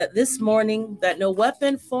this morning that no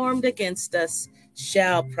weapon formed against us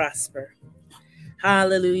shall prosper.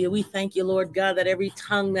 Hallelujah. We thank you, Lord God, that every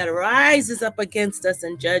tongue that rises up against us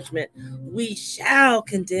in judgment, we shall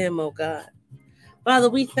condemn, oh God. Father,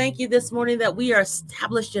 we thank you this morning that we are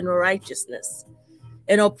established in righteousness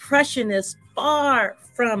and oppression is far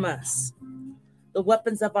from us. The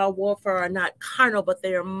weapons of our warfare are not carnal, but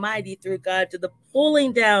they are mighty through God to the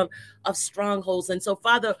pulling down of strongholds. And so,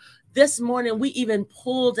 Father, this morning we even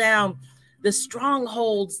pull down the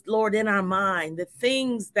strongholds, Lord, in our mind, the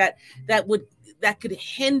things that could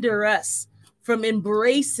hinder us from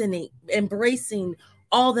embracing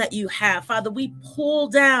all that you have. Father, we pull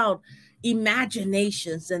down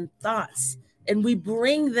imaginations and thoughts and we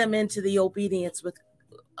bring them into the obedience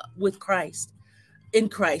with Christ. In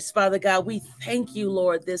Christ, Father God, we thank you,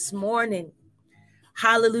 Lord, this morning.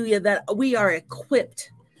 Hallelujah, that we are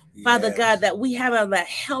equipped. Yes. Father God, that we have the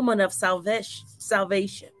helmet of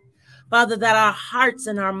salvation. Father, that our hearts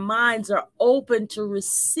and our minds are open to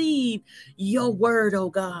receive your word, oh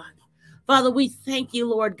God. Father, we thank you,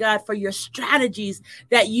 Lord God, for your strategies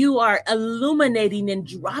that you are illuminating and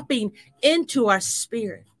dropping into our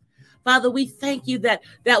spirit. Father, we thank you that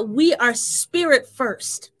we are spirit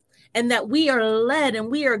first and that we are led and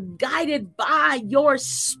we are guided by your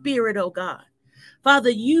spirit, oh God. Father,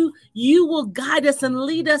 you will guide us and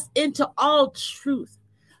lead us into all truth.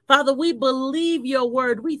 Father, we believe your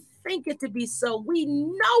word. We think it to be so. We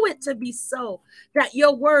know it to be so, that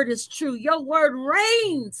your word is true. Your word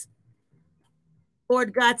reigns,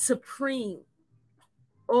 Lord God, supreme.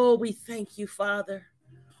 Oh, we thank you, Father.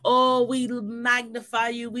 Oh, we magnify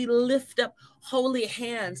you. We lift up holy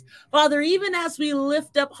hands. Father, even as we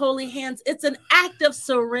lift up holy hands, it's an act of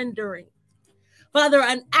surrendering. Father,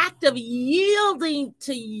 an act of yielding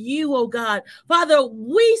to you, oh God. Father,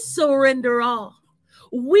 we surrender all.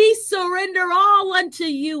 We surrender all unto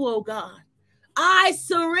you, oh God. I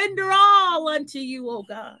surrender all unto you, oh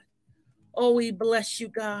God. Oh, we bless you,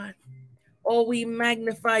 God. Oh, we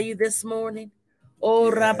magnify you this morning.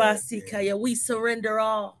 Oh, Rabasikaya, we surrender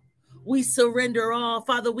all. We surrender all.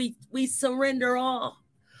 Father, we surrender all.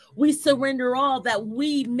 We surrender all that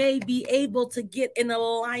we may be able to get in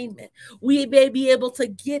alignment. We may be able to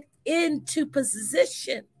get into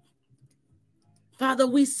position. Father,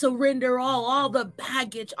 we surrender all the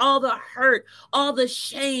baggage, all the hurt, all the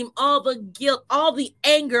shame, all the guilt, all the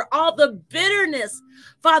anger, all the bitterness.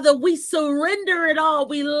 Father, we surrender it all.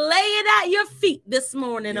 We lay it at your feet this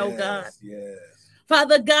morning, yes, oh God. Yes.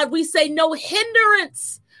 Father God, we say no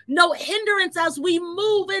hindrance as we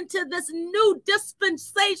move into this new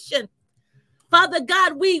dispensation. Father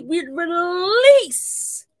God, we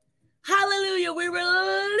release, hallelujah, we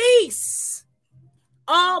release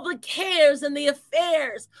all the cares and the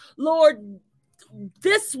affairs, Lord,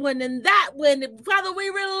 this one and that one. Father, we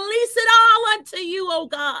release it all unto you, oh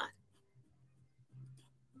God.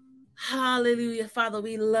 Hallelujah. Father,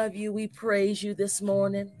 we love you. We praise you this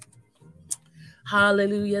morning.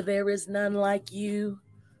 Hallelujah. There is none like you.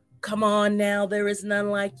 Come on now. There is none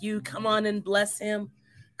like you. Come on and bless him.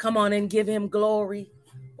 Come on and give him glory.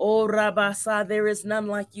 Oh, Rabasa, there is none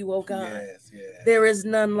like you, oh God. Yes, yes. There is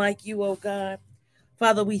none like you, oh God.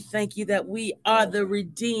 Father, we thank you that we are the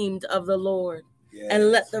redeemed of the Lord. Yes.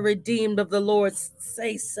 And let the redeemed of the Lord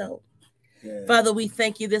say so. Yes. Father, we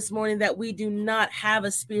thank you this morning that we do not have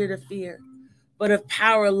a spirit of fear, but of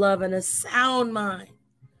power, love, and a sound mind.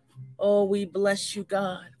 Oh, we bless you,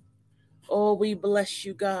 God. Oh, we bless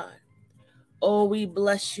you, God. Oh, we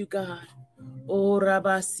bless you, God. Oh,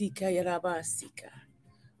 Rabasika, Rabasika.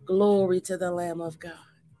 Glory to the Lamb of God.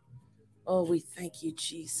 Oh, we thank you,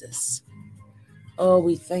 Jesus. Oh,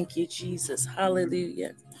 we thank you, Jesus.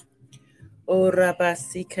 Hallelujah. Oh,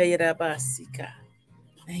 Rabasika, Rabasika.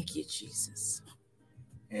 Thank you, Jesus.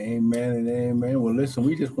 Amen and amen. Well, listen,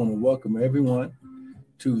 we just want to welcome everyone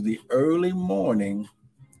to the early morning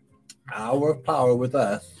hour of power with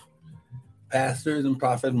us, pastors and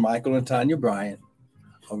prophets Michael and Tanya Bryant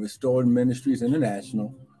of Restored Ministries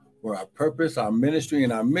International, where our purpose, our ministry,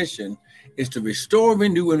 and our mission is to restore,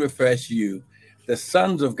 renew, and refresh you, the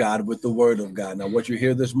sons of God, with the word of God. Now, what you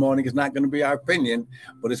hear this morning is not going to be our opinion,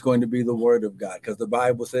 but it's going to be the word of God, because the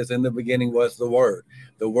Bible says in the beginning was the word.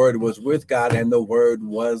 The word was with God, and the word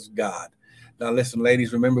was God. Now, listen,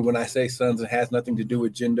 ladies, remember when I say sons, it has nothing to do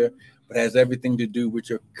with gender, but has everything to do with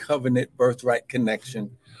your covenant birthright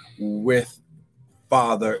connection with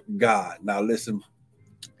Father God. Now, listen,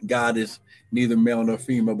 God is neither male nor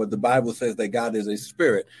female, but the Bible says that God is a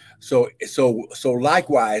spirit. So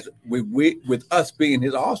likewise, with us being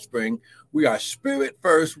his offspring, we are spirit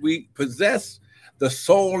first. We possess the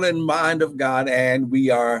soul and mind of God, and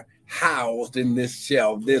we are housed in this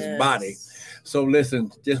shell, this body. So listen,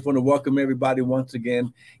 just want to welcome everybody once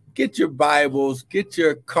again. Get your Bibles, get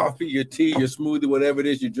your coffee, your tea, your smoothie, whatever it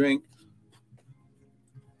is you drink.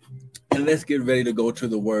 And let's get ready to go to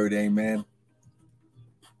the word. Amen.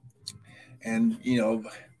 And you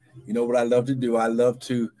know what I love to do? I love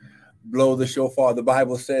to blow the shofar. The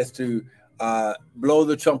Bible says to blow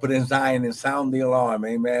the trumpet in Zion and sound the alarm.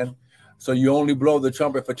 Amen. So you only blow the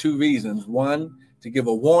trumpet for two reasons. One, to give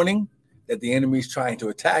a warning that the enemy is trying to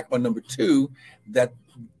attack, or number two, that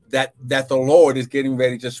the Lord is getting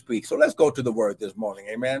ready to speak. So let's go to the word this morning.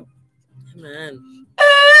 Amen. Amen.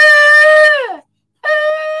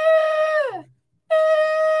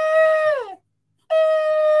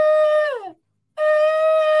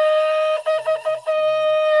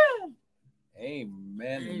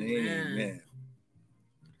 Amen and amen.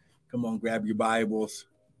 Come on, grab your Bibles.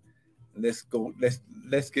 Let's go.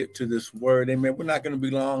 Let's get to this word. Amen. We're not going to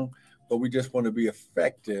be long, but we just want to be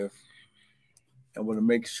effective and want to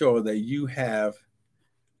make sure that you have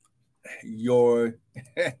your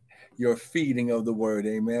feeding of the word.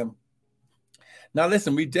 Amen. Now,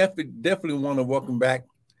 listen, we definitely want to welcome back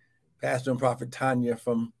Pastor and Prophet Tanya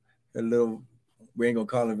from her little, we ain't going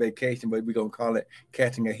to call it vacation, but we're going to call it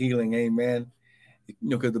catching a healing. Amen.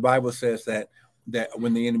 Because the Bible says that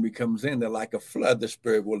when the enemy comes in, that like a flood, the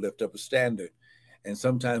Spirit will lift up a standard. And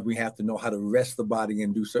sometimes we have to know how to rest the body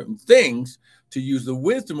and do certain things to use the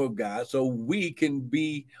wisdom of God so we can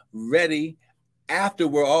be ready after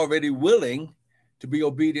we're already willing to be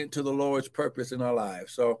obedient to the Lord's purpose in our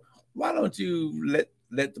lives. So why don't you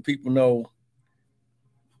let the people know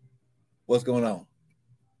what's going on?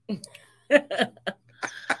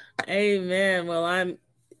 Amen. Well, I'm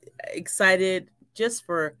excited just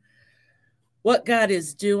for what God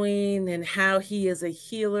is doing and how he is a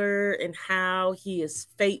healer and how he is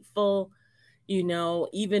faithful,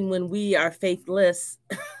 even when we are faithless,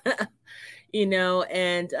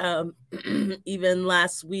 and even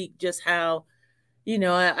last week, just how,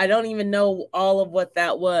 I don't even know all of what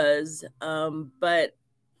that was, but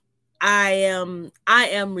I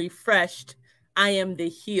am refreshed. I am the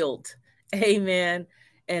healed. Amen.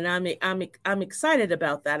 And I'm excited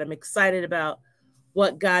about that. I'm excited about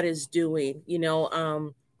what God is doing.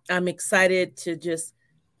 I'm excited to just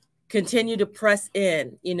continue to press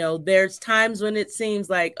in. There's times when it seems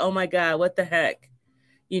like, oh my God, what the heck?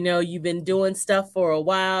 You've been doing stuff for a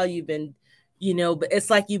while. You've been, but it's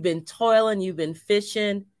like you've been toiling, you've been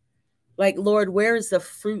fishing. Like, Lord, where is the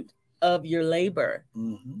fruit of your labor?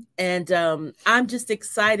 Mm-hmm. And I'm just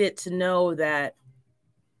excited to know that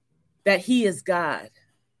he is God.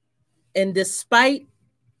 And despite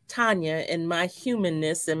Tanya and my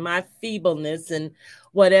humanness and my feebleness and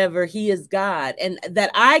whatever, he is God, and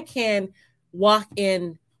that I can walk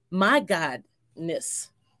in my godness.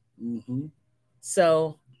 Mm-hmm.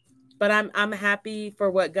 So, but I'm happy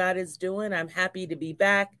for what God is doing. I'm happy to be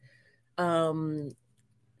back,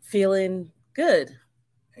 feeling good.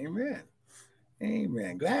 Amen.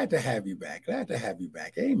 Amen. Glad to have you back.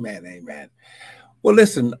 Amen. Amen. Well,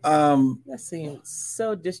 listen. That seems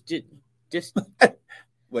so just.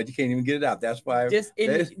 Well, you can't even get it out. That's why. Just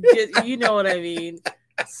you know what I mean.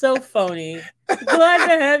 So phony. Glad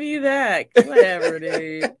to have you back. Whatever,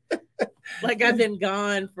 dude. Like I've been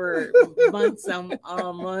gone for months on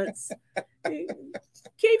months.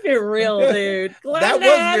 Keep it real, dude. Glad to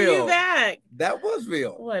have you back. That was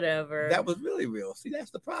real. Whatever. That was really real. See,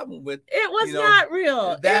 that's the problem with it. Was not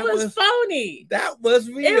real. It was phony. That was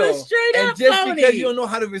real. It was straight up just phony. Because you don't know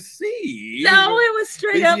how to receive. No, it was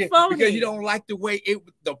straight up phony. Because you don't like the way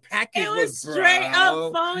the package was straight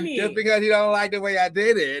up phony. Just because you don't like the way I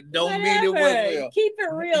did it, don't mean it was real. Keep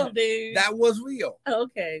it real, dude. That was real.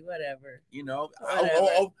 Okay, whatever.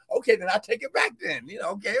 Okay, then I take it back then.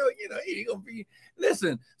 Okay, you're gonna be.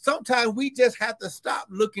 Listen, sometimes we just have to stop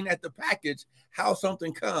looking at the package, how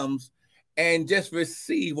something comes, and just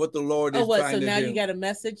receive what the Lord is trying to do. So now you got a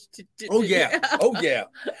message to Oh yeah.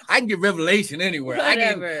 I can get revelation anywhere.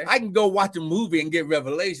 Whatever. I can go watch a movie and get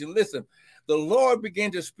revelation. Listen, the Lord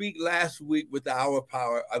began to speak last week with our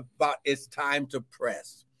power about it's time to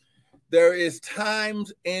press. There is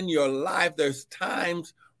times in your life, there's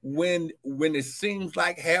times when it seems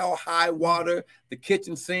like hell, high water, the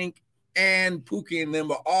kitchen sink, and Pookie and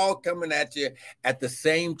them are all coming at you at the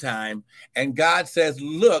same time. And God says,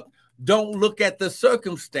 look, don't look at the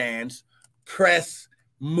circumstance, press,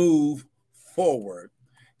 move forward.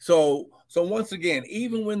 So once again,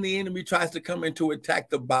 even when the enemy tries to come in to attack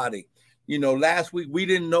the body, last week we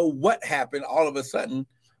didn't know what happened. All of a sudden,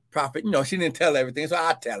 Prophet, she didn't tell everything, so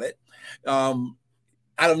I'll tell it. Out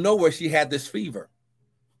of nowhere, she had this fever.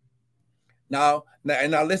 Now,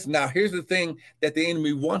 listen. Now, here's the thing that the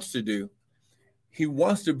enemy wants to do. He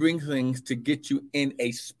wants to bring things to get you in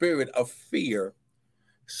a spirit of fear,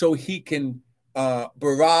 so he can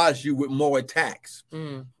barrage you with more attacks.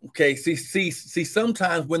 Okay. See.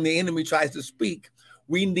 Sometimes when the enemy tries to speak,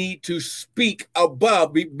 we need to speak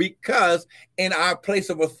above, because in our place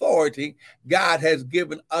of authority, God has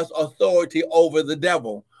given us authority over the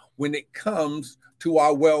devil when it comes to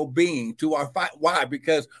our well-being, to our fight. Why?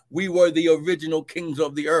 Because we were the original kings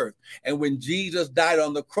of the earth. And when Jesus died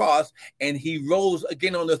on the cross and he rose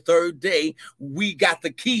again on the third day, we got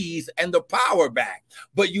the keys and the power back.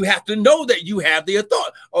 But you have to know that you have the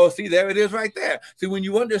authority. Oh, see, there it is right there. See, when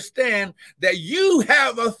you understand that you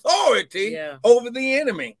have authority over the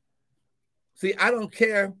enemy. See, I don't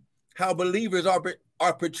care how believers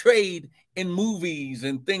are portrayed in movies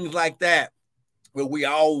and things like that, where we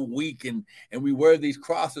all weak and we wear these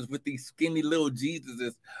crosses with these skinny little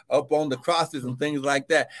Jesuses up on the crosses and things like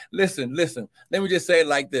that. Listen, let me just say it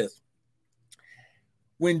like this.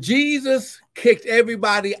 When Jesus kicked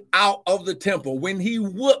everybody out of the temple, when he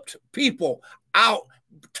whooped people out,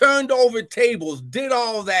 turned over tables, did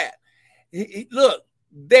all that, look,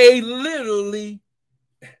 they literally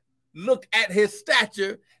looked at his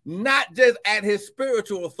stature, not just at his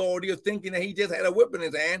spiritual authority of thinking that he just had a whip in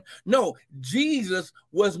his hand. No, Jesus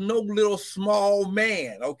was no little small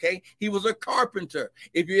man, okay? He was a carpenter.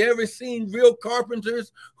 If you ever seen real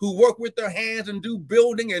carpenters who work with their hands and do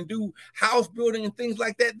building and do house building and things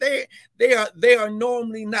like that, they are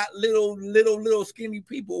normally not little skinny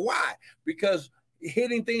people. Why? Because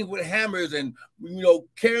hitting things with hammers and,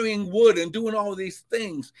 carrying wood and doing all these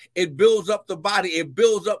things, it builds up the body. It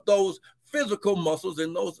builds up those physical muscles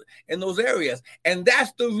in those areas. And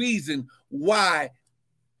that's the reason why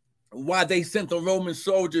they sent the Roman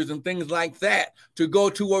soldiers and things like that to go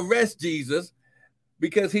to arrest Jesus,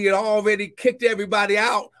 because he had already kicked everybody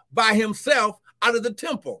out by himself out of the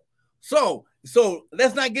temple. So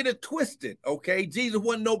let's not get it twisted, okay? Jesus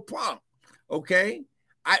wasn't no punk, okay?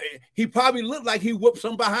 He probably looked like he whooped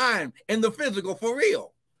some behind in the physical for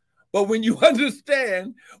real. But when you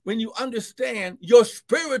understand your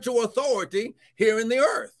spiritual authority here in the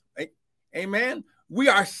earth, amen, we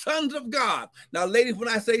are sons of God. Now, ladies, when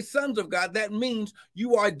I say sons of God, that means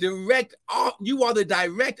you are the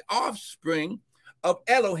direct offspring of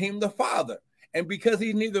Elohim the Father. And because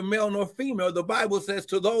he's neither male nor female, the Bible says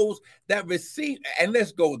to those that receive, and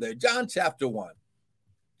let's go there, John chapter 1.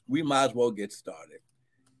 We might as well get started.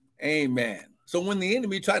 Amen. So when the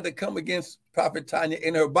enemy tried to come against Prophet Tanya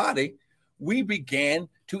in her body, we began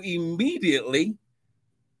to immediately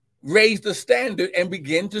raise the standard and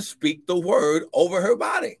begin to speak the word over her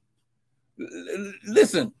body.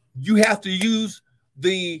 Listen, you have to use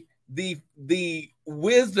the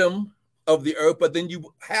wisdom of the earth, but then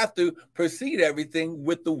you have to precede everything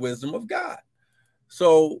with the wisdom of God.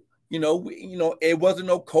 So, it wasn't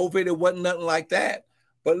no COVID. It wasn't nothing like that.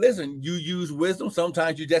 But listen, you use wisdom.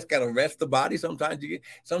 Sometimes you just got to rest the body. Sometimes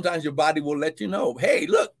your body will let you know, hey,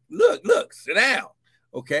 look, sit down.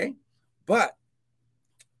 Okay. But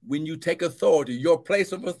when you take authority, your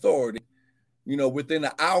place of authority, within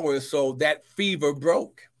an hour or so, that fever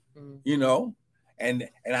broke, and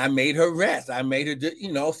I made her rest. I made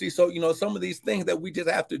her, some of these things that we just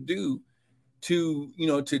have to do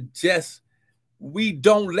we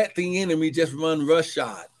don't let the enemy just run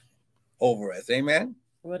roughshod over us. Amen.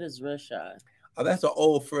 What is roughshod? Oh, that's an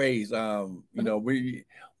old phrase. We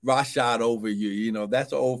roughshod over you.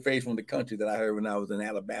 That's an old phrase from the country that I heard when I was in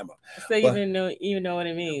Alabama. So you even know what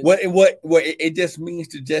it means? What it just means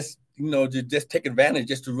to just take advantage,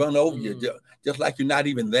 just to run over you, just like you're not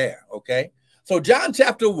even there. Okay. So John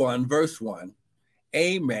chapter 1, verse 1.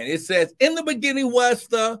 Amen. It says, in the beginning was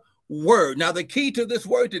the word. Now the key to this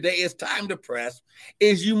word today is time to press.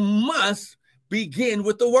 Is you must begin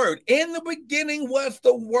with the word. In the beginning was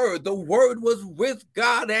the word. The word was with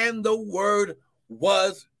God, and the word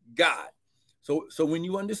was God. So when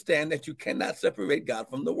you understand that you cannot separate God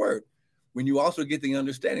from the word, when you also get the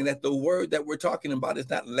understanding that the word that we're talking about is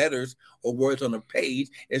not letters or words on a page,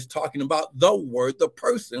 it's talking about the word, the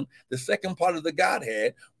person, the second part of the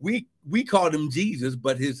Godhead. We called him Jesus,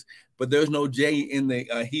 but there's no J in the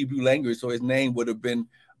Hebrew language, so his name would have been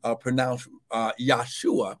pronounced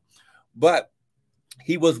Yahshua. But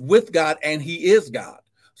he was with God, and he is God.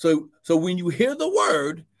 So when you hear the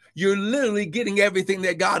word, you're literally getting everything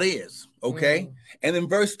that God is. Okay. And in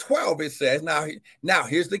verse 12, it says, now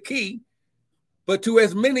here's the key. But to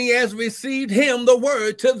as many as received him, the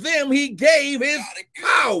word, to them he gave his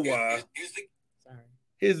power,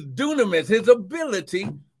 his dunamis, his ability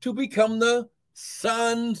to become the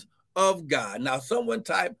sons of God. Now, someone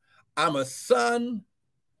type, I'm a son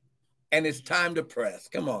and it's time to press.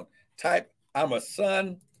 Come on, type, I'm a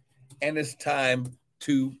son and it's time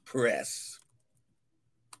to press.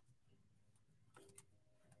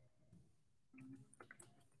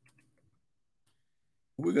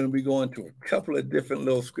 We're going to be going to a couple of different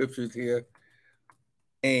little scriptures here.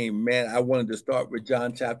 Amen. I wanted to start with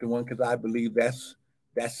John chapter 1 because I believe that's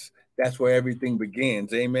where everything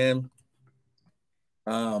begins. Amen.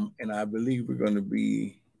 And I believe we're going to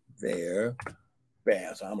be there.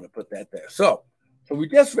 Bam. So I'm going to put that there. So we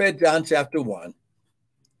just read John chapter 1.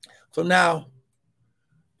 So now,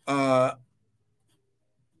 I'm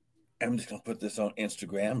just going to put this on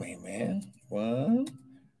Instagram. Amen. 1.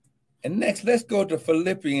 And next, let's go to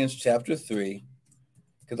Philippians chapter 3,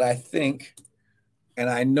 because I think, and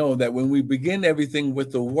I know that when we begin everything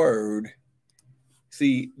with the word,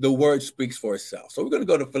 see, the word speaks for itself. So we're going to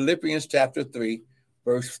go to Philippians chapter 3,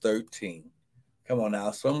 verse 13. Come on now.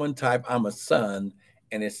 Someone type, I'm a son,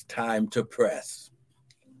 and it's time to press.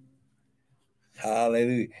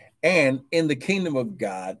 Hallelujah. And in the kingdom of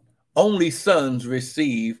God, only sons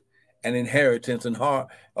receive an inheritance and heart.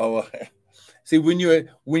 See, when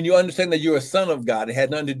you understand that you're a son of God, it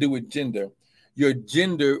had nothing to do with gender. Your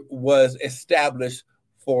gender was established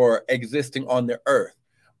for existing on the earth,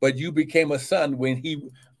 but you became a son when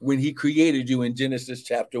he created you in Genesis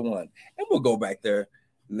chapter 1. And we'll go back there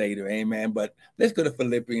later, amen. But let's go to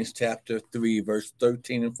Philippians chapter 3, verse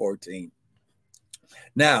 13 and 14.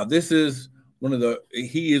 Now, he is one of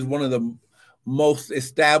the most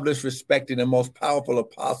established, respected, and most powerful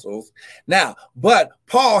apostles. Now, but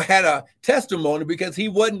Paul had a testimony because he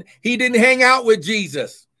didn't hang out with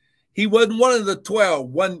Jesus. He wasn't one of the 12,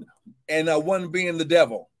 one being the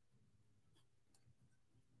devil.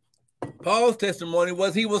 Paul's testimony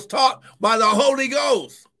was he was taught by the Holy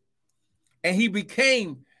Ghost, and he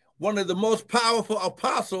became one of the most powerful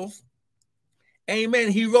apostles.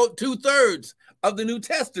 Amen. He wrote 2/3 of the New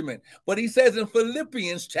Testament. But he says in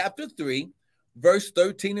Philippians chapter 3, verse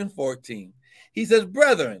 13 and 14, he says,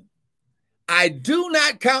 brethren, I do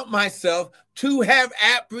not count myself to have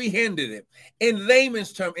apprehended it. In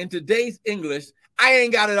layman's term, in today's English, I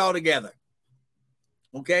ain't got it all together.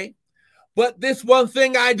 Okay? But this one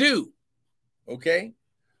thing I do. Okay?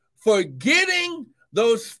 Forgetting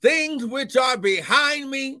those things which are behind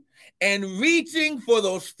me and reaching for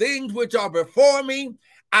those things which are before me,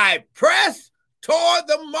 I press toward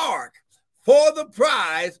the mark for the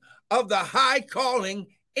prize of the high calling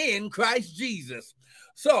in Christ Jesus.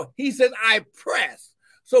 So he said, I press.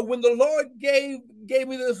 So when the Lord gave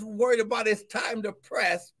me this word about it's time to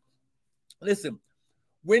press, listen,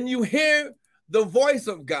 when you hear the voice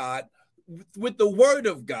of God with the word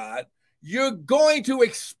of God, you're going to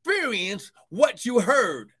experience what you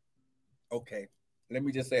heard. Okay, let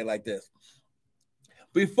me just say it like this.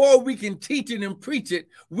 Before we can teach it and preach it,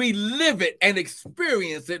 we live it and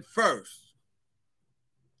experience it first.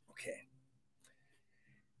 Okay.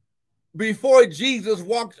 Before Jesus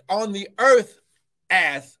walked on the earth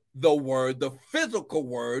as the word, the physical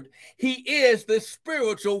word, he is the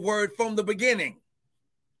spiritual word from the beginning.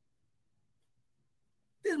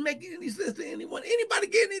 Doesn't make any sense to anyone. Anybody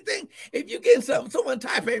get anything? If you get something, someone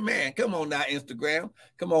type amen. Come on now, Instagram.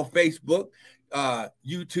 Come on, Facebook,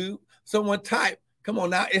 YouTube. Someone type. Come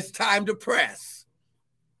on now, it's time to press.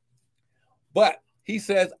 But he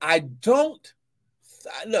says,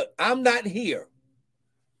 look, I'm not here.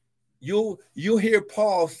 You'll hear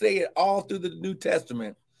Paul say it all through the New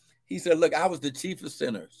Testament. He said, look, I was the chief of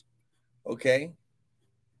sinners. Okay.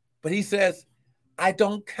 But he says, I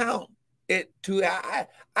don't count it to, I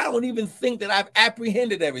don't even think that I've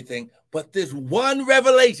apprehended everything, but this one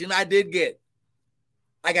revelation I did get.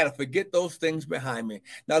 I got to forget those things behind me.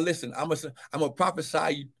 Now, listen, I'm going to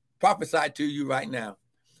prophesy to you right now.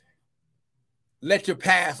 Let your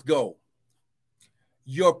past go.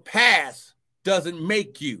 Your past doesn't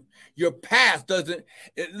make you. Your past doesn't,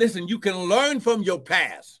 listen, you can learn from your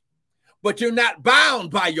past, but you're not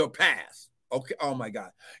bound by your past. Okay. Oh my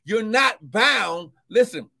God. You're not bound.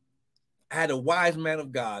 Listen, I had a wise man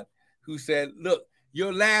of God who said, look,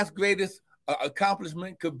 your last greatest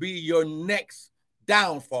accomplishment could be your next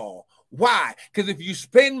downfall. Why? Because if you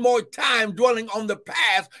spend more time dwelling on the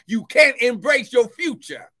past, you can't embrace your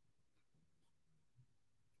future.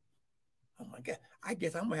 Oh my God. I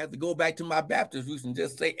guess I'm going to have to go back to my Baptist roots and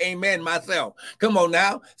just say amen myself. Come on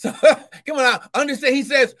now. So come on now. Understand, he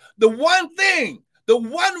says, the one thing, the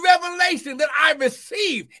one revelation that I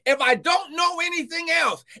received, if I don't know anything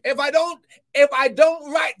else, if I don't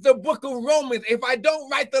write the book of Romans, if I don't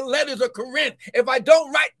write the letters of Corinth, if I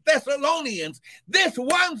don't write Thessalonians, this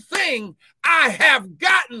one thing I have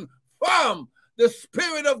gotten from the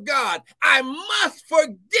Spirit of God. I must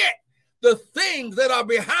forget the things that are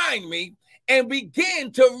behind me and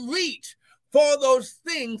begin to reach for those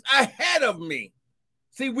things ahead of me.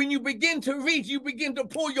 See, when you begin to reach, you begin to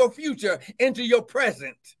pull your future into your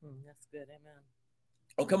present. That's good. Amen.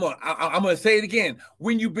 Oh, come on. I'm going to say it again.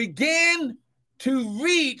 When you begin to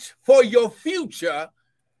reach for your future,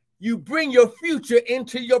 you bring your future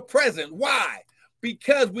into your present. Why?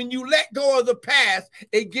 Because when you let go of the past,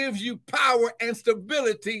 it gives you power and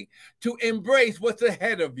stability to embrace what's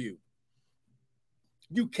ahead of you.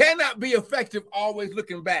 You cannot be effective always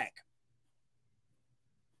looking back.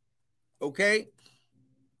 Okay?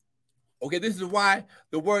 Okay, this is why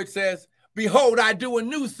the word says, behold, I do a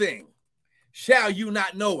new thing. Shall you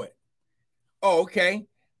not know it? Oh, okay.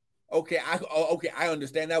 Okay, I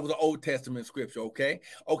understand. That was an Old Testament scripture, okay?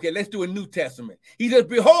 Okay, let's do a New Testament. He says,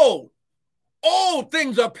 behold, all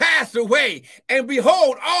things are passed away, and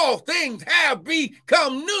behold, all things have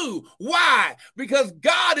become new. Why? Because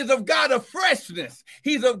God is a God of freshness.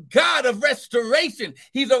 He's a God of restoration.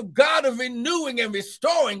 He's a God of renewing and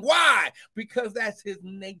restoring. Why? Because that's his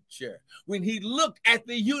nature. When he looked at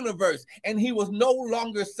the universe and he was no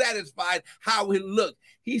longer satisfied how it looked,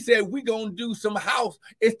 he said, we're going to do some house.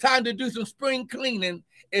 It's time to do some spring cleaning.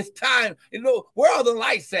 It's time, where are the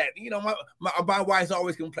lights at? My wife's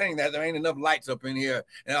always complaining that there ain't enough lights up in here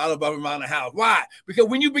and all above around the house. Why? Because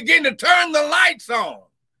when you begin to turn the lights on,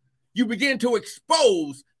 you begin to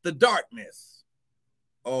expose the darkness.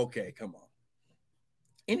 Okay, come on.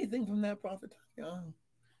 Anything from that, Prophet?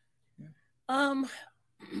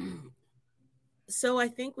 So I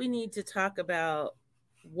think we need to talk about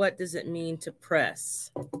what does it mean to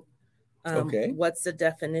press? Okay. What's the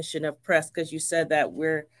definition of press? Because you said that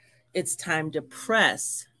it's time to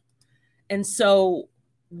press. And so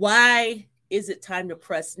why is it time to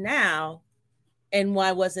press now? And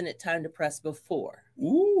why wasn't it time to press before?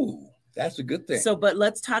 Ooh, that's a good thing. So, but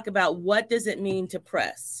let's talk about what does it mean to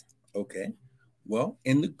press? Okay. Well,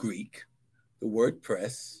 in the Greek, the word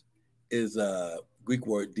press is a Greek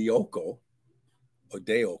word dioko or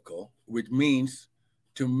deoko, which means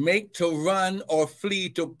to make, to run, or flee,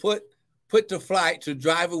 to put to flight, to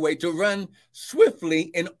drive away, to run swiftly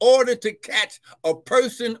in order to catch a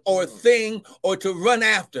person or thing, or to run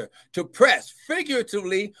after, to press,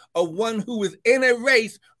 figuratively, of one who is in a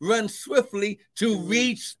race, run swiftly to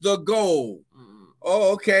reach the goal.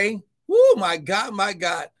 Oh, okay. Woo, my God, my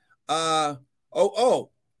God.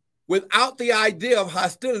 Without the idea of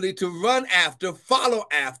hostility, to run after, follow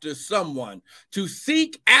after someone, to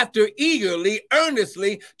seek after eagerly,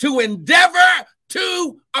 earnestly, to endeavor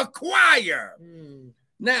to acquire.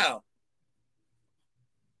 Now,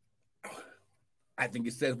 I think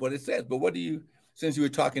it says what it says, but what do you, since you were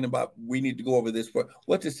talking about, we need to go over this,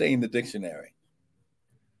 what's it say in the dictionary?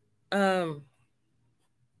 Oh,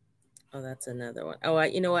 that's another one. Oh,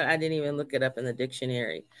 you know what? I didn't even look it up in the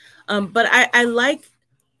dictionary. But I like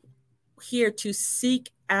here to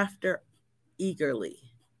seek after eagerly,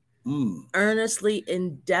 earnestly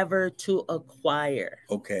endeavor to acquire.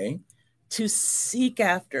 Okay. To seek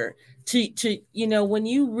after, to when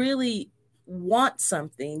you really want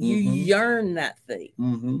something, you yearn that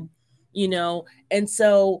thing, and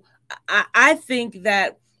so I think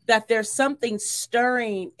that there's something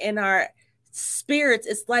stirring in our spirits.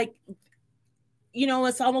 It's like,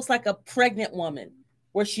 it's almost like a pregnant woman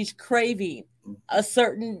where she's craving a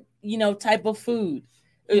certain, type of food,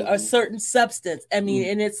 a certain substance. I mean,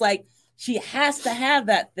 and it's like she has to have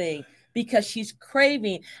that thing because she's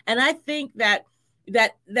craving. And I think that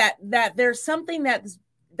there's something that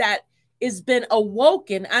has been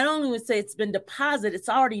awoken. I don't even say it's been deposited. It's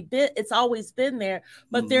always been there,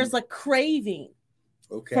 but there's a craving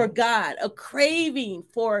for God, a craving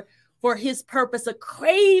for his purpose, a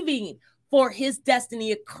craving for his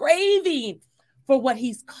destiny, a craving for what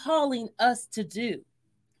he's calling us to do.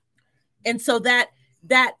 And so that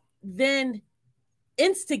then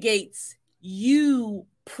instigates you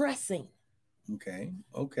pressing.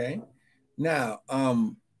 Okay. Now,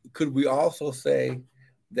 could we also say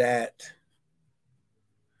that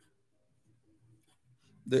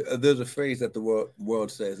there's a phrase that the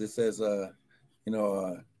world says? It says,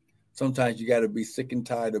 sometimes you got to be sick and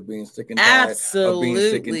tired of being sick and tired of being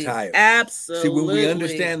sick and tired. Absolutely. See, when we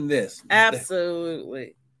understand this,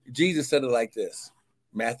 absolutely, Jesus said it like this: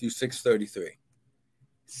 Matthew 6:33.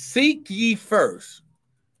 Seek ye first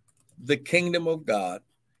the kingdom of God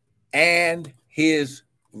and his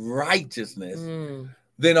righteousness,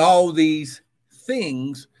 then all these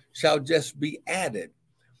things shall just be added.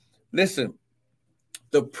 Listen,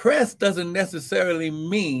 the press doesn't necessarily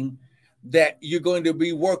mean that you're going to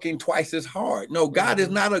be working twice as hard. No, God is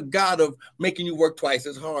not a God of making you work twice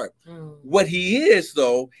as hard. What he is,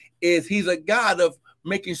 though, is he's a God of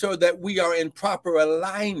making sure that we are in proper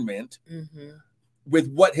alignment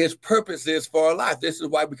with what his purpose is for our life. This is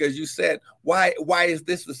why, because you said, why is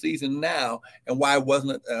this the season now? And why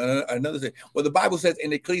wasn't it another thing? Well, the Bible says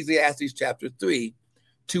in Ecclesiastes chapter 3,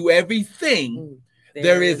 to everything,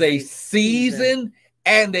 there is a season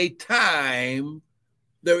and a time.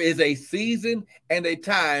 There is a season and a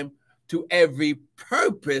time to every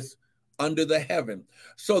purpose under the heaven.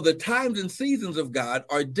 So the times and seasons of God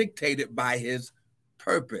are dictated by his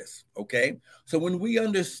purpose, okay? So when we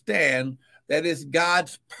understand that it's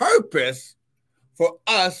God's purpose for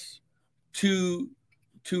us to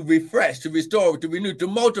refresh, to restore, to renew, to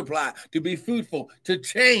multiply, to be fruitful, to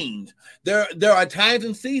change. There are times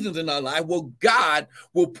and seasons in our life where God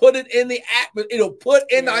will put it in the atmosphere, it'll put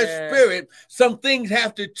in our spirit, some things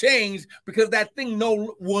have to change because that thing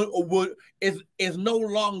is no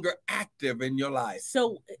longer active in your life.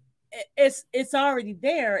 So it's already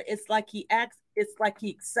there. It's like he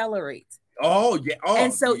accelerates. Oh, yeah. Oh,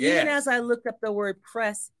 and so even as I looked up the word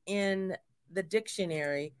press in the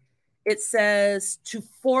dictionary, it says to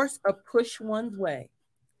force or push one's way.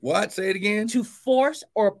 What? Say it again. To force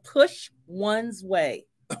or push one's way.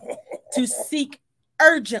 To seek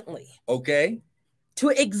urgently. Okay. To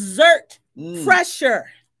exert pressure.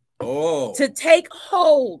 Oh. To take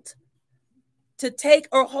hold. To take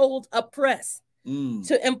or hold a press.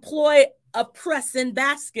 To employ a press in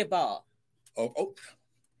basketball. Oh.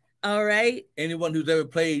 All right. Anyone who's ever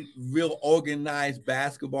played real organized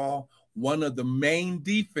basketball, one of the main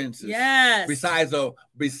defenses, besides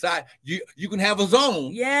you can have a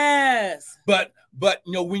zone, but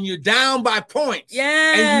when you're down by points,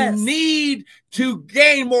 and you need to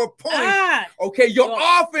gain more points, okay, your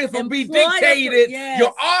offense will be dictated.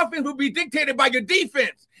 Your offense will be dictated by your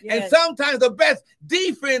defense. And sometimes the best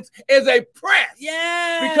defense is a press.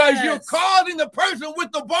 Because you're causing the person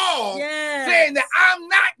with the ball saying that I'm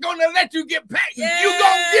not going to let you get past.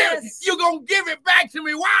 You're going to give it back to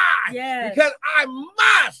me. Why? Because I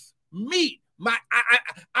must meet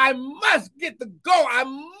I must get the goal. I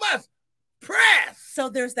must press. So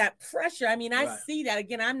there's that pressure. I mean, I see that.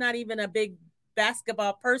 Again, I'm not even a big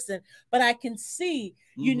basketball person, but I can see,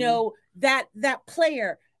 that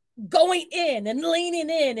player going in and leaning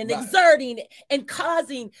in and exerting and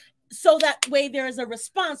causing, so that way there's a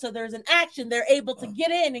response, so there's an action, they're able to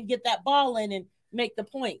get in and get that ball in and make the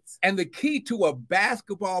points. And the key to a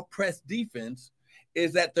basketball press defense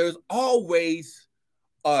is that there's always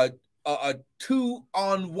a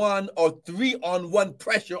 2-on-1 or 3-on-1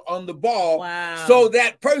 pressure on the ball. So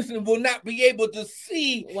that person will not be able to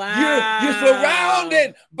see. You're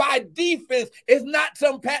surrounded by defense. It's not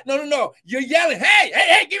some no. You're yelling,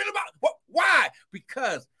 hey, give me the ball. Why?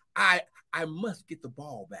 Because I must get the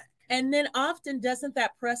ball back. And then often doesn't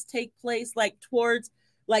that press take place towards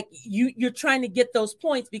you're trying to get those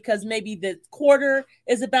points because maybe the quarter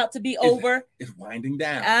is about to be over. It's winding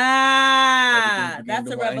down. That's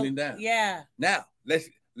a revelation. Yeah. Now let's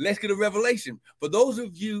get a revelation. For those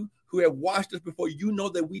of you who have watched us before, you know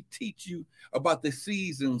that we teach you about the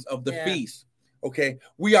seasons of the feast. Okay,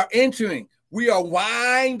 we are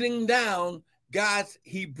winding down God's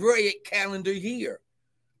Hebraic calendar year.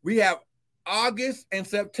 We have August and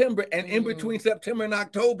September, and in between September and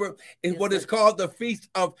October is what is called the Feast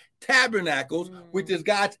of Tabernacles, which is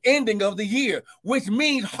God's ending of the year, which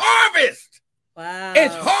means harvest.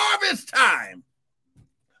 It's harvest time.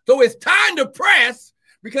 So it's time to press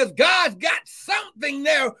because God's got something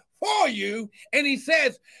there for you. And he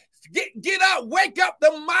says, get up, wake up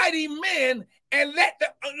the mighty men and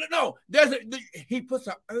he puts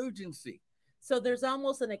an urgency. So there's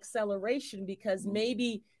almost an acceleration because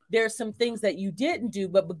maybe there's some things that you didn't do,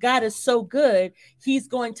 but God is so good. He's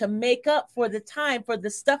going to make up for the time for the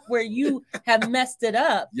stuff where you have messed it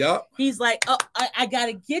up. He's like, oh, I got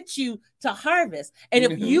to get you to harvest. And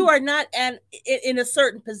if you are not in a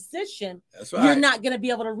certain position, you're not going to be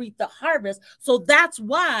able to reap the harvest. So that's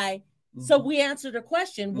why. So we answered the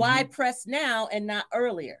question, why press now and not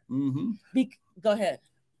earlier? Go ahead.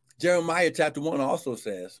 Jeremiah chapter 1 also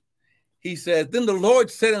says, he says, then the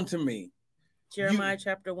Lord said unto me, Jeremiah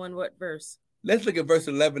chapter 1, what verse? Let's look at verse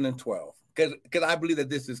 11 and 12, because I believe that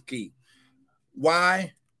this is key.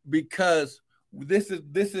 Why? Because this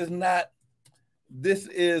is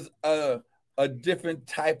a different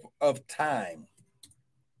type of time.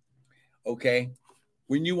 Okay?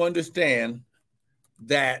 When you understand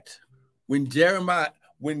that when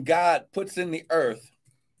God puts in the earth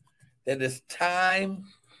that it's time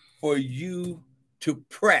for you to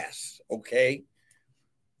press, okay?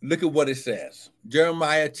 Look at what it says.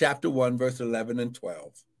 Jeremiah chapter 1, verse 11 and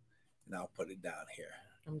 12. And I'll put it down here.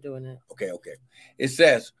 I'm doing it. Okay. It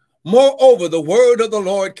says, moreover, the word of the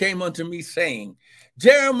Lord came unto me, saying,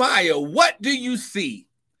 Jeremiah, what do you see?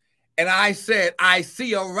 And I said, I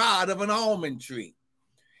see a rod of an almond tree.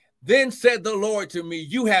 Then said the Lord to me,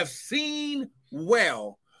 you have seen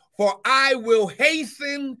well, for I will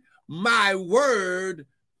hasten my word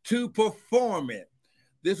to perform it.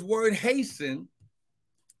 This word hasten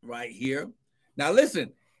right here. Now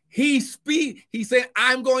listen, he said,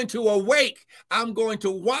 I'm going to awake. I'm going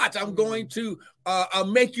to watch. I'm going to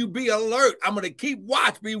make you be alert. I'm going to keep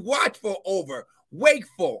watch, be watchful over,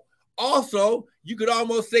 wakeful. Also, you could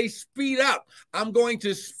almost say speed up. I'm going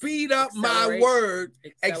to speed up my word,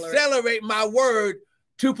 accelerate my word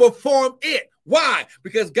to perform it. Why?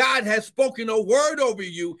 Because God has spoken a word over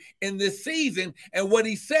you in this season. And what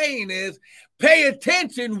he's saying is, pay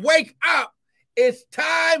attention, wake up. It's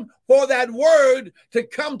time for that word to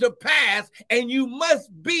come to pass, and you must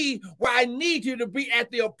be where I need you to be at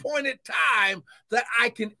the appointed time that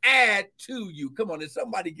I can add to you. Come on, is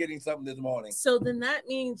somebody getting something this morning? So then that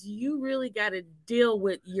means you really got to deal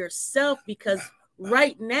with yourself, because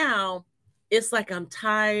right now it's like I'm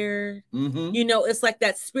tired. Mm-hmm. You know, it's like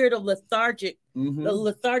that spirit of lethargic. Mm-hmm. The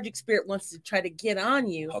lethargic spirit wants to try to get on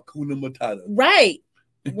you. Hakuna Matata. Right.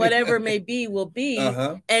 Whatever may be will be.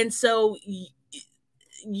 Uh-huh. And so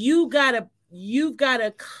you've got to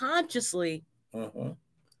consciously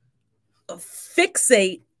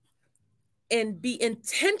fixate and be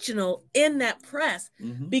intentional in that press,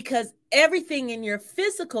 because everything in your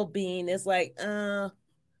physical being is like, I'm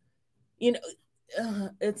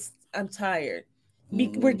tired.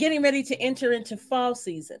 We're getting ready to enter into fall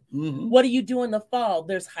season. What do you do in the fall?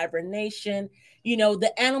 There's hibernation. You know,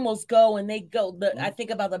 the animals go and they go. I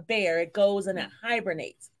think about the bear. It goes and it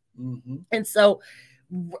hibernates. And so,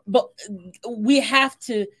 but we have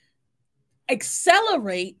to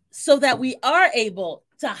accelerate so that we are able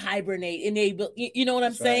to hibernate and able, you know what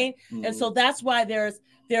I'm saying? And so that's why there's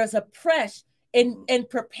a press in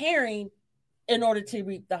preparing in order to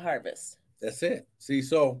reap the harvest. That's it. See,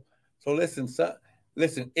 so listen,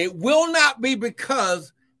 it will not be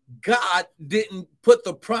because God didn't put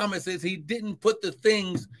the promises, he didn't put the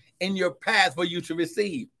things in your path for you to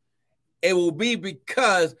receive. It will be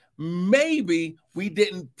because maybe we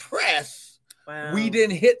didn't press. Wow. We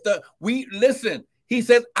didn't hit listen. He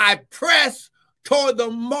says, I press toward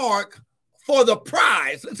the mark for the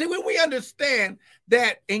prize. See, when we understand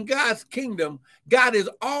that in God's kingdom, God is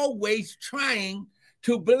always trying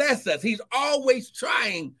to bless us. He's always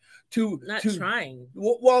trying to trying.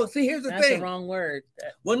 Well, see, here's the thing. That's the wrong word.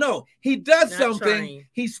 Well, no, he does something. Trying.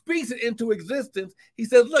 He speaks it into existence. He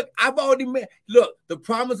says, look, I've already the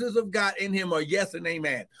promises of God in him are yes and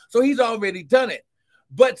amen. So he's already done it.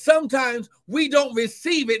 But sometimes we don't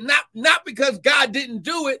receive it, not because God didn't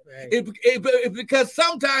do it. Right. It's because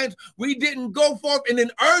sometimes we didn't go forth in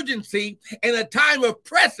an urgency, in a time of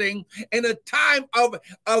pressing, in a time of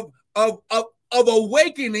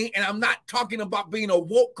awakening. And I'm not talking about being a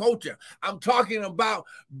woke culture. I'm talking about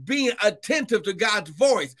being attentive to God's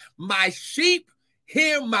voice. My sheep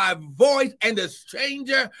hear my voice, and the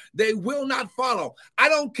stranger they will not follow. I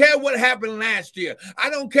don't care what happened last year. I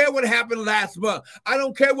don't care what happened last month. I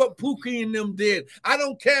don't care what Pookie and them did. I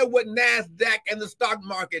don't care what NASDAQ and the stock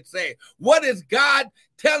market say. What is God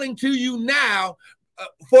telling to you now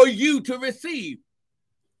for you to receive?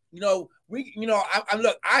 I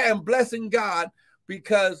am blessing God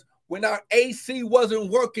because when our AC wasn't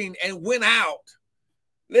working and went out,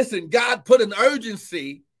 listen, God put an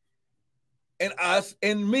urgency in us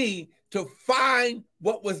and me to find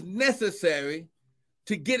what was necessary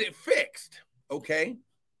to get it fixed. Okay.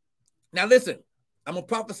 Now listen, I'm going to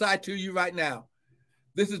prophesy to you right now.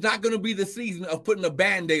 This is not going to be the season of putting a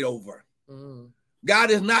Band-Aid over.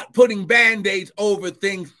 God is not putting Band-Aids over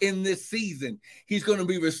things in this season. He's going to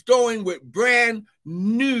be restoring with brand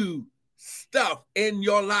new stuff in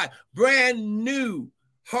your life. Brand new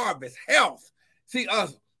harvest, health. See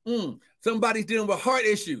us, somebody's dealing with heart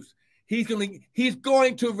issues. He's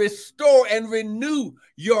going to restore and renew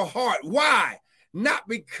your heart. Why? Not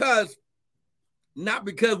because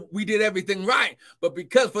we did everything right, but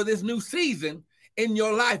because for this new season in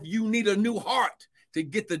your life, you need a new heart to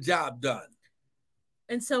get the job done.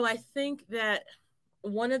 And so I think that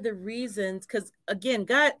one of the reasons, because again,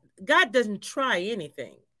 God doesn't try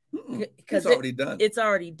anything. It's already done. It's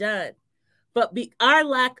already done. But our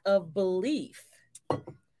lack of belief,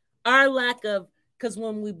 because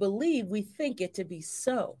when we believe, we think it to be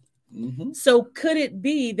so. So could it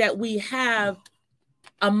be that we have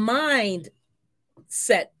a mindset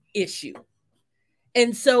issue?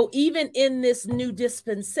 And so even in this new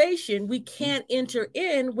dispensation, we can't enter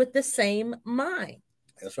in with the same mind.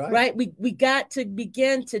 That's right. Right? We got to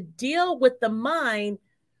begin to deal with the mind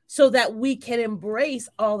so that we can embrace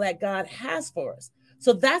all that God has for us.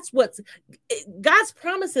 So that's what God's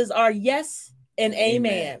promises are, yes and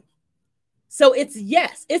amen. So it's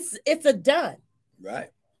yes, it's a done. Right.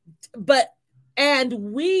 But and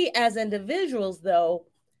we as individuals though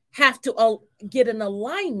have to get an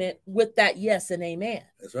alignment with that yes and amen.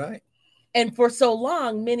 That's right. And for so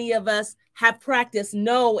long, many of us have practiced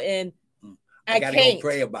no and I gotta go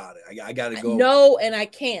pray about it. I gotta go. No, and I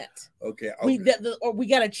can't. Okay. We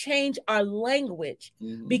got to change our language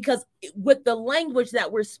because with the language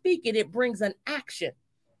that we're speaking, it brings an action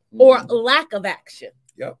or lack of action.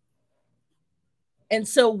 Yep. And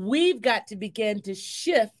so we've got to begin to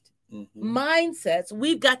shift mindsets.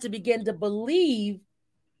 We've got to begin to believe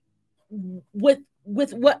what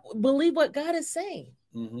God is saying.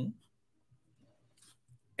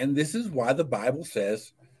 And this is why the Bible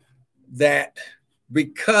says that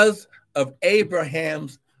because of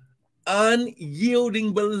Abraham's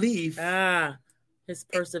unyielding belief, his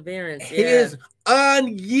perseverance, his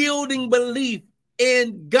unyielding belief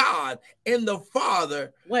in God, in the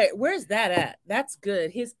Father. Wait, where's that at? That's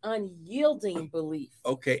good. His unyielding belief.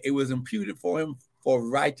 Okay, it was imputed for him for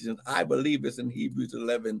righteousness. I believe it's in Hebrews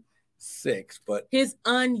 11:6, but his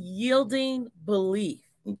unyielding belief.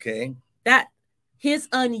 Okay. That his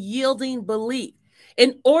unyielding belief.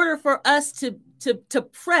 In order for us to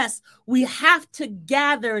press, we have to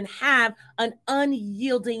gather and have an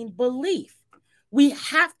unyielding belief. We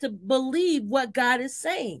have to believe what God is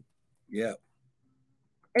saying. Yeah.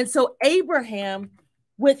 And so Abraham,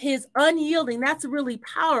 with his unyielding, that's really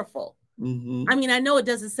powerful. I mean, I know it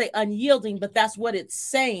doesn't say unyielding, but that's what it's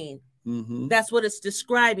saying. That's what it's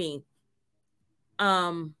describing.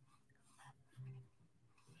 You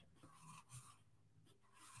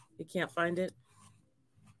can't find it?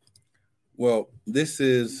 Well, this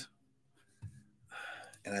is,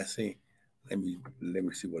 and I see, let me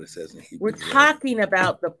see what it says in Hebrews. We're talking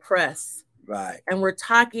about the press. Right. And we're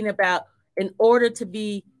talking about in order to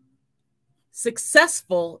be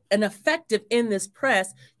successful and effective in this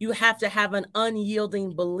press, you have to have an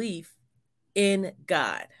unyielding belief in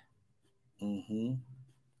God.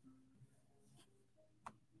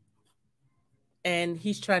 And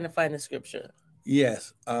he's trying to find the scripture.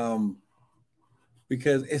 Yes.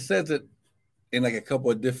 Because it says it in like a couple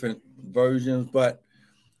of different versions, but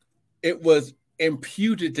it was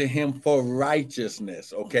imputed to him for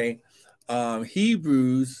righteousness. Okay.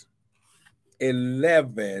 Hebrews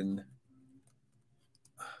 11,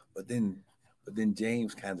 but then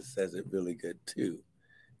James kind of says it really good too.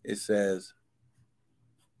 It says,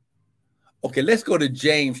 okay, let's go to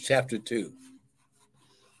James chapter 2.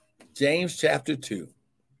 James chapter 2.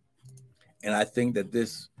 And I think that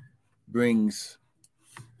this brings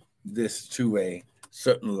this to a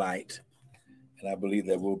certain light. And I believe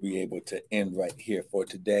that we'll be able to end right here for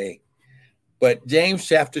today. But James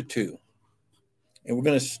chapter 2, and we're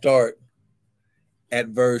going to start at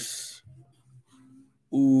verse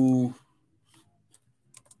 18.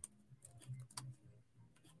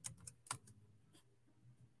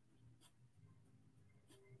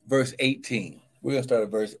 We're going to start at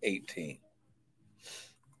verse 18.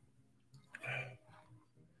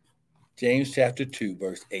 James chapter 2,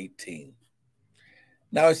 verse 18.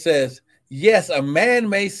 Now it says, yes, a man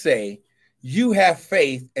may say, you have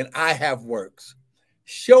faith and I have works.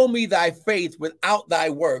 Show me thy faith without thy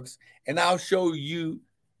works, and I'll show you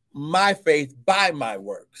my faith by my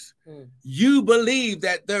works. You believe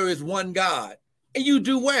that there is one God, and you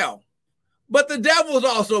do well. But the devils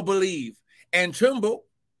also believe and tremble.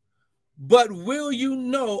 But will you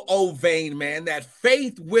know, O vain man, that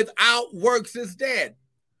faith without works is dead?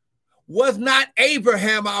 Was not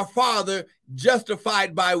Abraham our father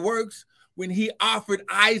justified by works when he offered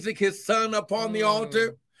Isaac his son upon the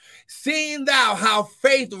altar? Seeing thou how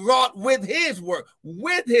faith wrought with his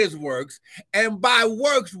works, and by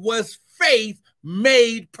works was faith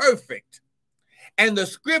made perfect. And the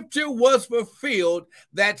scripture was fulfilled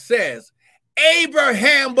that says,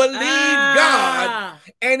 Abraham believed God,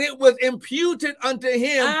 and it was imputed unto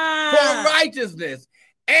him for righteousness,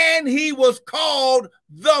 and he was called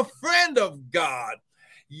the friend of God.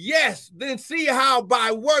 Yes, then see how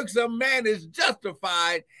by works a man is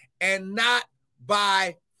justified, and not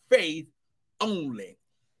by faith only.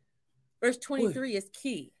 Verse 23 is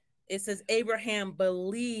key. It says Abraham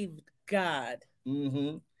believed God.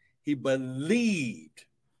 He believed.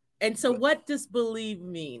 And so what does believe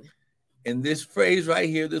mean? And this phrase right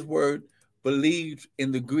here, this word believed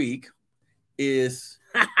in the Greek is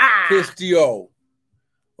pistio.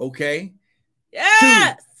 Okay?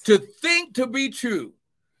 Yes. To think to be true,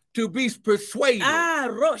 to be persuaded,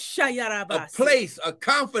 a place, a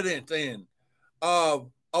confidence in, a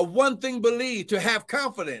one thing believed, to have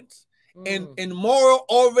confidence in moral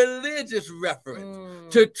or religious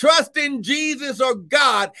reference, to trust in Jesus or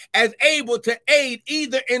God as able to aid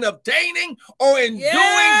either in obtaining or in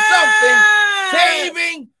doing something,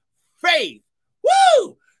 saving faith.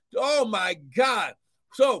 Woo! Oh my God.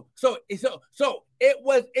 So it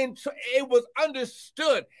was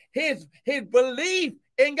understood his belief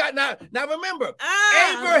in God. Now remember,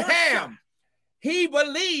 Abraham, he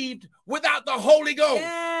believed without the Holy Ghost.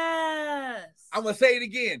 Yes. I'm going to say it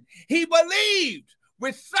again. He believed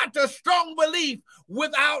with such a strong belief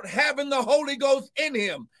without having the Holy Ghost in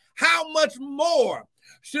him. How much more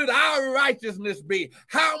should our righteousness be?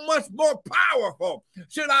 How much more powerful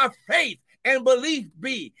should our faith and belief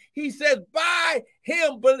be? He says, by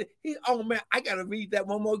him believe. Oh man, I got to read that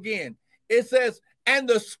one more again. It says, and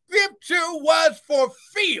the scripture was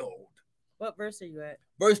fulfilled. What verse are you at?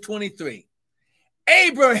 Verse 23.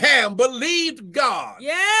 Abraham believed God.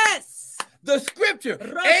 Yes. The scripture.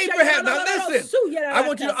 Abraham. Now listen, I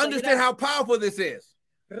want you to understand how powerful this is.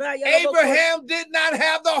 Abraham did not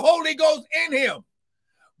have the Holy Ghost in him,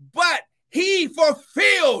 but he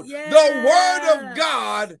fulfilled the word of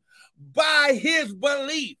God by his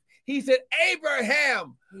belief. He said,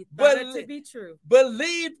 Abraham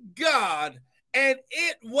believed God, and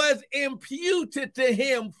it was imputed to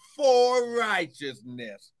him for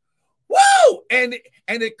righteousness. Woo! And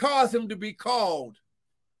it caused him to be called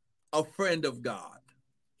a friend of God.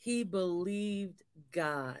 He believed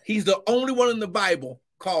God. He's the only one in the Bible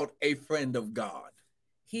called a friend of God.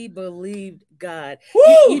 He believed God.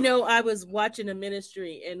 Woo! You know, I was watching a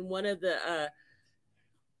ministry, and one of the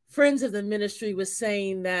friends of the ministry was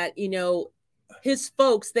saying that, you know, his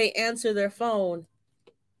folks, they answer their phone,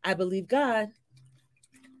 I believe God.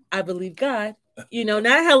 I believe God. You know,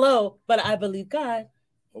 not hello, but I believe God.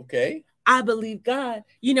 Okay. I believe God.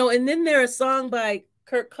 You know, and then there's a song by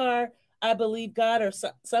Kurt Carr, I believe God, or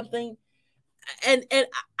something. And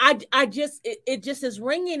I just, it just is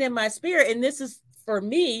ringing in my spirit. And this is for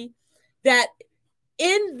me, that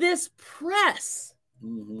in this press,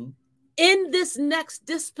 in this next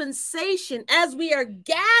dispensation, as we are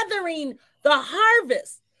gathering the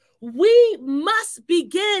harvest, we must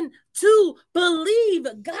begin to believe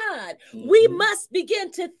God. We must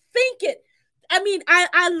begin to think it. I mean,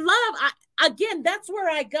 again, that's where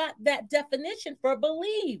I got that definition for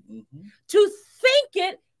believe. To think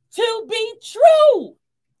it to be true.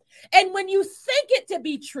 And when you think it to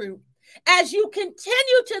be true, as you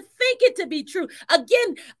continue to think it to be true,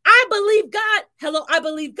 again, I believe God. Hello, I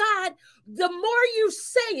believe God. The more you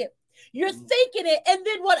say it, you're thinking it. And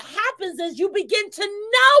then what happens is you begin to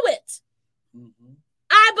know it.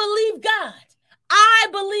 I believe God. I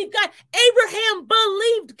believe God. Abraham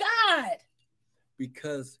believed God.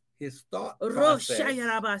 Because his thought process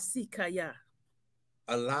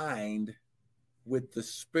aligned with the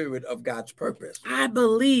spirit of God's purpose. I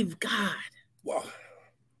believe God. Well,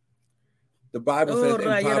 the Bible says in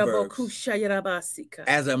Proverbs,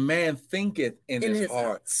 as a man thinketh in his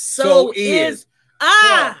heart, so is.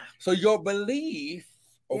 So your belief,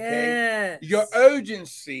 okay, your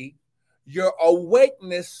urgency, your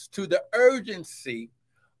awakeness to the urgency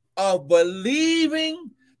of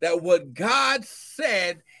believing that what God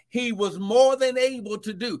said he was more than able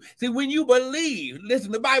to do. See, when you believe,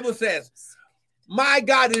 listen, the Bible says, my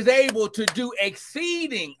God is able to do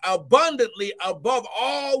exceeding abundantly above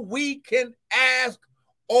all we can ask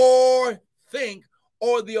or think,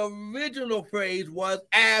 or the original phrase was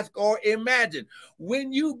ask or imagine.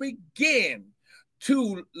 When you begin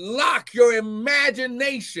to lock your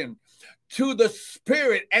imagination to the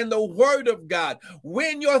Spirit and the Word of God,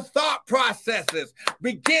 when your thought processes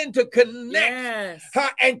begin to connect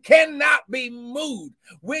and cannot be moved,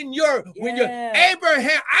 when you're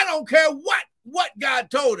Abraham, I don't care what God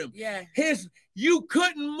told him. You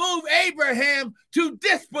couldn't move Abraham to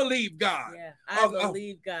disbelieve God. I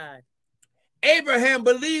believe God. Abraham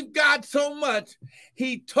believed God so much,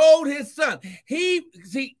 he told his son,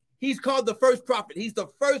 he's called the first prophet. He's the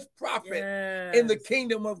first prophet in the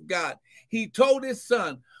kingdom of God. He told his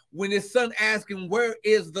son, when his son asked him, where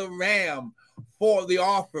is the ram for the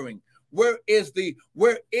offering? Where is it?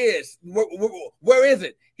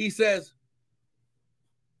 He says,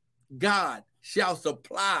 God shall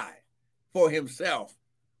supply for himself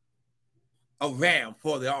a ram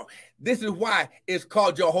for the offering. This is why it's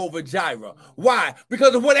called Jehovah Jireh. Why?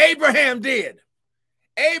 Because of what Abraham did.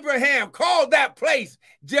 Abraham called that place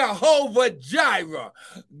Jehovah Jireh.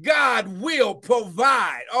 God will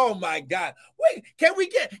provide. Oh my God. Wait, can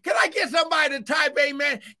I get somebody to type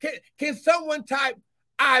amen? Can someone type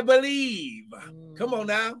I believe? Come on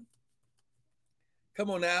now.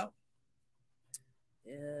 Come on now.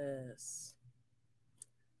 Yes.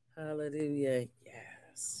 Hallelujah.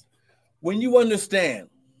 Yes. When you understand,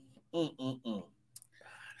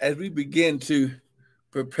 as we begin to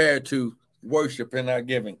prepare to worship in our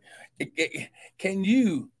giving, can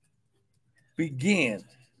you begin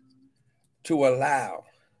to allow,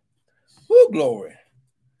 glory,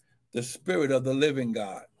 the Spirit of the living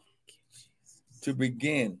God to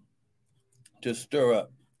begin to stir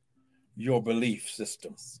up your belief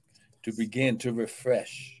system, to begin to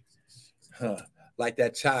refresh, like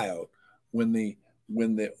that child when the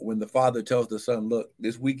father tells the son, look,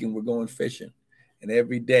 this weekend we're going fishing. And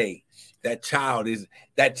every day that child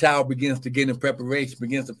begins to get in preparation,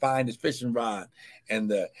 begins to find his fishing rod and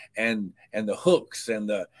the hooks and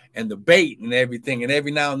the bait and everything. And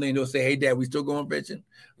every now and then they'll say, hey, Dad, we still going fishing?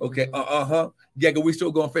 Okay. Yeah, we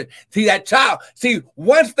still going fishing.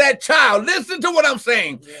 Once that child, listen to what I'm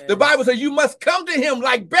saying. Yes. The Bible says you must come to him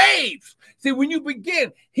like babes. See, when you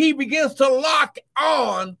begin, he begins to lock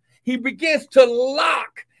on. He begins to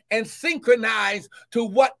lock and synchronize to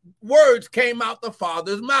what words came out the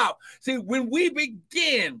Father's mouth. See, when we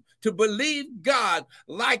begin to believe God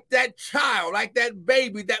like that child, like that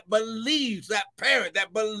baby that believes, that parent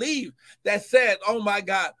that believes, that said, oh my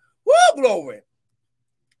God, woo, glory.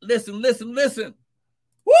 Listen.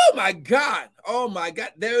 Woo, my God. Oh my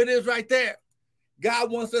God. There it is right there.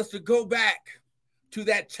 God wants us to go back to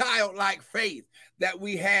that childlike faith that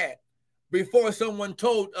we had before someone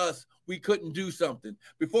told us we couldn't do something,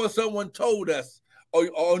 before someone told us,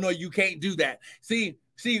 oh no, you can't do that. See,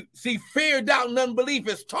 fear, doubt, and unbelief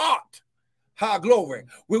is taught. Glory.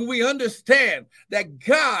 When we understand that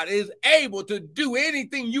God is able to do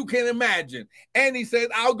anything you can imagine. And he says,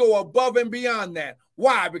 I'll go above and beyond that.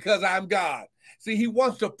 Why? Because I'm God. See, he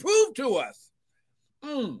wants to prove to us.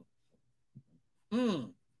 Oh,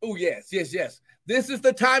 yes. This is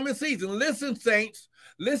the time and season. Listen, saints.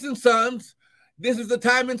 Listen, sons. This is the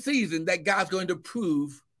time and season that God's going to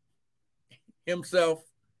prove himself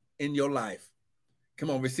in your life. Come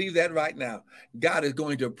on, receive that right now. God is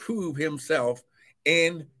going to prove himself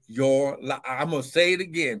in your life. I'm going to say it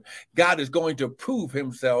again. God is going to prove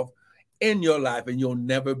himself in your life, and you'll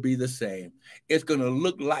never be the same. It's going to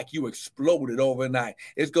look like you exploded overnight.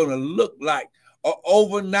 It's going to look like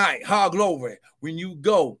overnight, glory, when you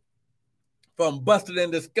go from busted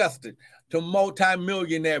and disgusted to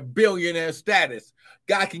multi-millionaire, billionaire status.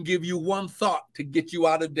 God can give you one thought to get you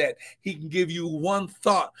out of debt. He can give you one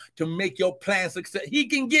thought to make your plan success. He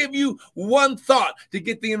can give you one thought to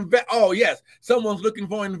get the Oh, yes, someone's looking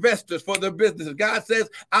for investors for their businesses. God says,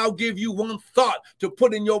 I'll give you one thought to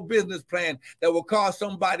put in your business plan that will cause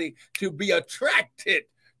somebody to be attracted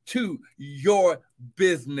to your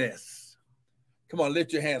business. Come on,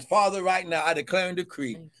 lift your hands. Father, right now, I declare and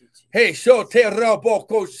decree. Hey, Father,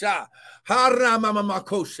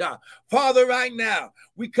 right now,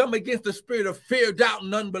 we come against the spirit of fear, doubt,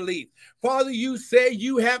 and unbelief. Father, you say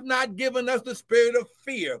you have not given us the spirit of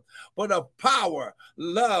fear, but of power,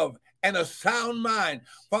 love, and a sound mind.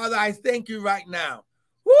 Father, I thank you right now.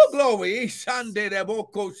 Woo, glory.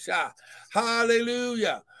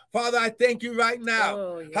 Hallelujah. Father, I thank you right now.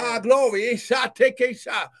 Oh, yeah. Glory.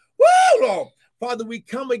 Woo, Lord. Father, we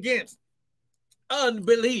come against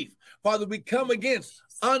unbelief. Father, we come against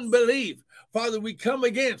unbelief. Father, we come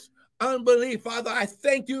against unbelief. Father, I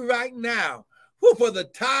thank you right now for the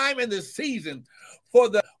time and the season, for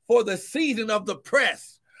the season of the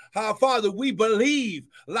press. Father, we believe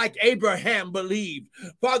like Abraham believed.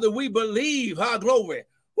 Father, we believe, glory,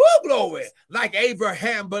 glory, like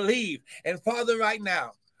Abraham believed. And Father, right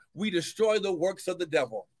now, we destroy the works of the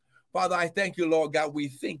devil. Father, I thank you, Lord God, we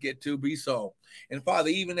think it to be so. And Father,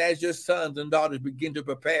 even as your sons and daughters begin to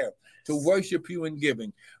prepare to worship you in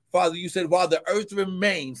giving, Father, you said, while the earth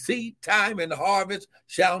remains, seed time and harvest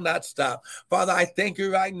shall not stop. Father, I thank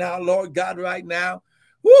you right now, Lord God, right now.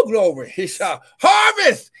 Woo, glory.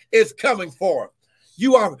 Harvest is coming forth.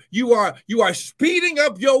 You are speeding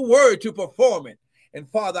up your word to perform it. And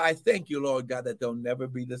Father, I thank you, Lord God, that they'll never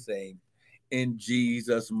be the same. In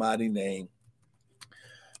Jesus' mighty name.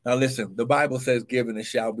 Now listen, the Bible says, given it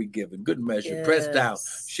shall be given. Good measure, yes. Pressed down,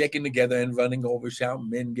 shaken together, and running over shall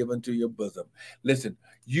men give unto your bosom. Listen,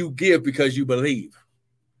 you give because you believe.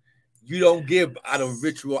 You don't give out of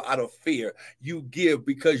ritual, out of fear. You give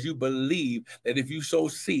because you believe that if you sow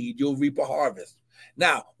seed, you'll reap a harvest.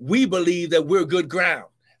 Now, we believe that we're good ground.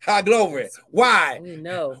 High glory. Why? We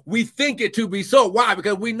know. We think it to be so. Why?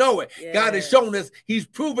 Because we know it. Yes. God has shown us, he's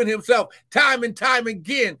proven himself time and time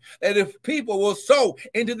again that if people will sow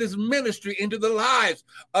into this ministry, into the lives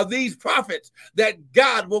of these prophets, that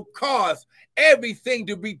God will cause everything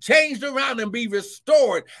to be changed around and be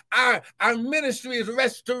restored. Our ministry is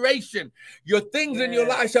restoration. Your things in your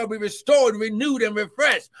life shall be restored, renewed, and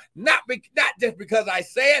refreshed. Not just because I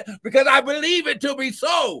say it, because I believe it to be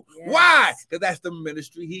so. Yes. Why? Because that's the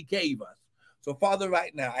ministry he gave us. So, Father,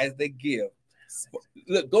 right now, as they give,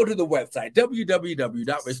 look, go to the website,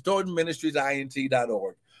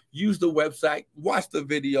 www.restoredministriesint.org. Use the website, watch the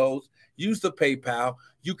videos, use the PayPal.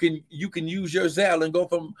 You can use your Zelle and go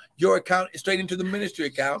from your account straight into the ministry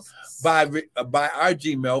account by our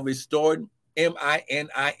Gmail, restored, MININTL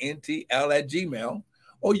 @gmail,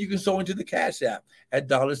 or you can sow into the Cash App at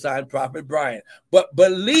 $ Prophet Brian. But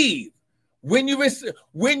believe when you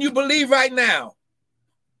believe right now,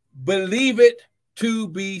 believe it to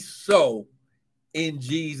be so in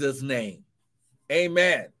Jesus' name.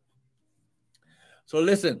 Amen. So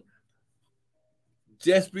listen,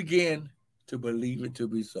 just begin to believe it to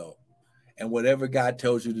be so. And whatever God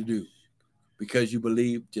tells you to do, because you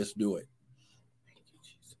believe, just do it. Thank you,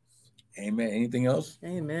 Jesus. Amen. Anything else?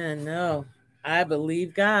 Amen. No, I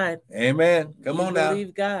believe God. Amen. Come on now.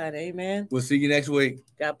 Believe God. Amen. We'll see you next week.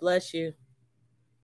 God bless you.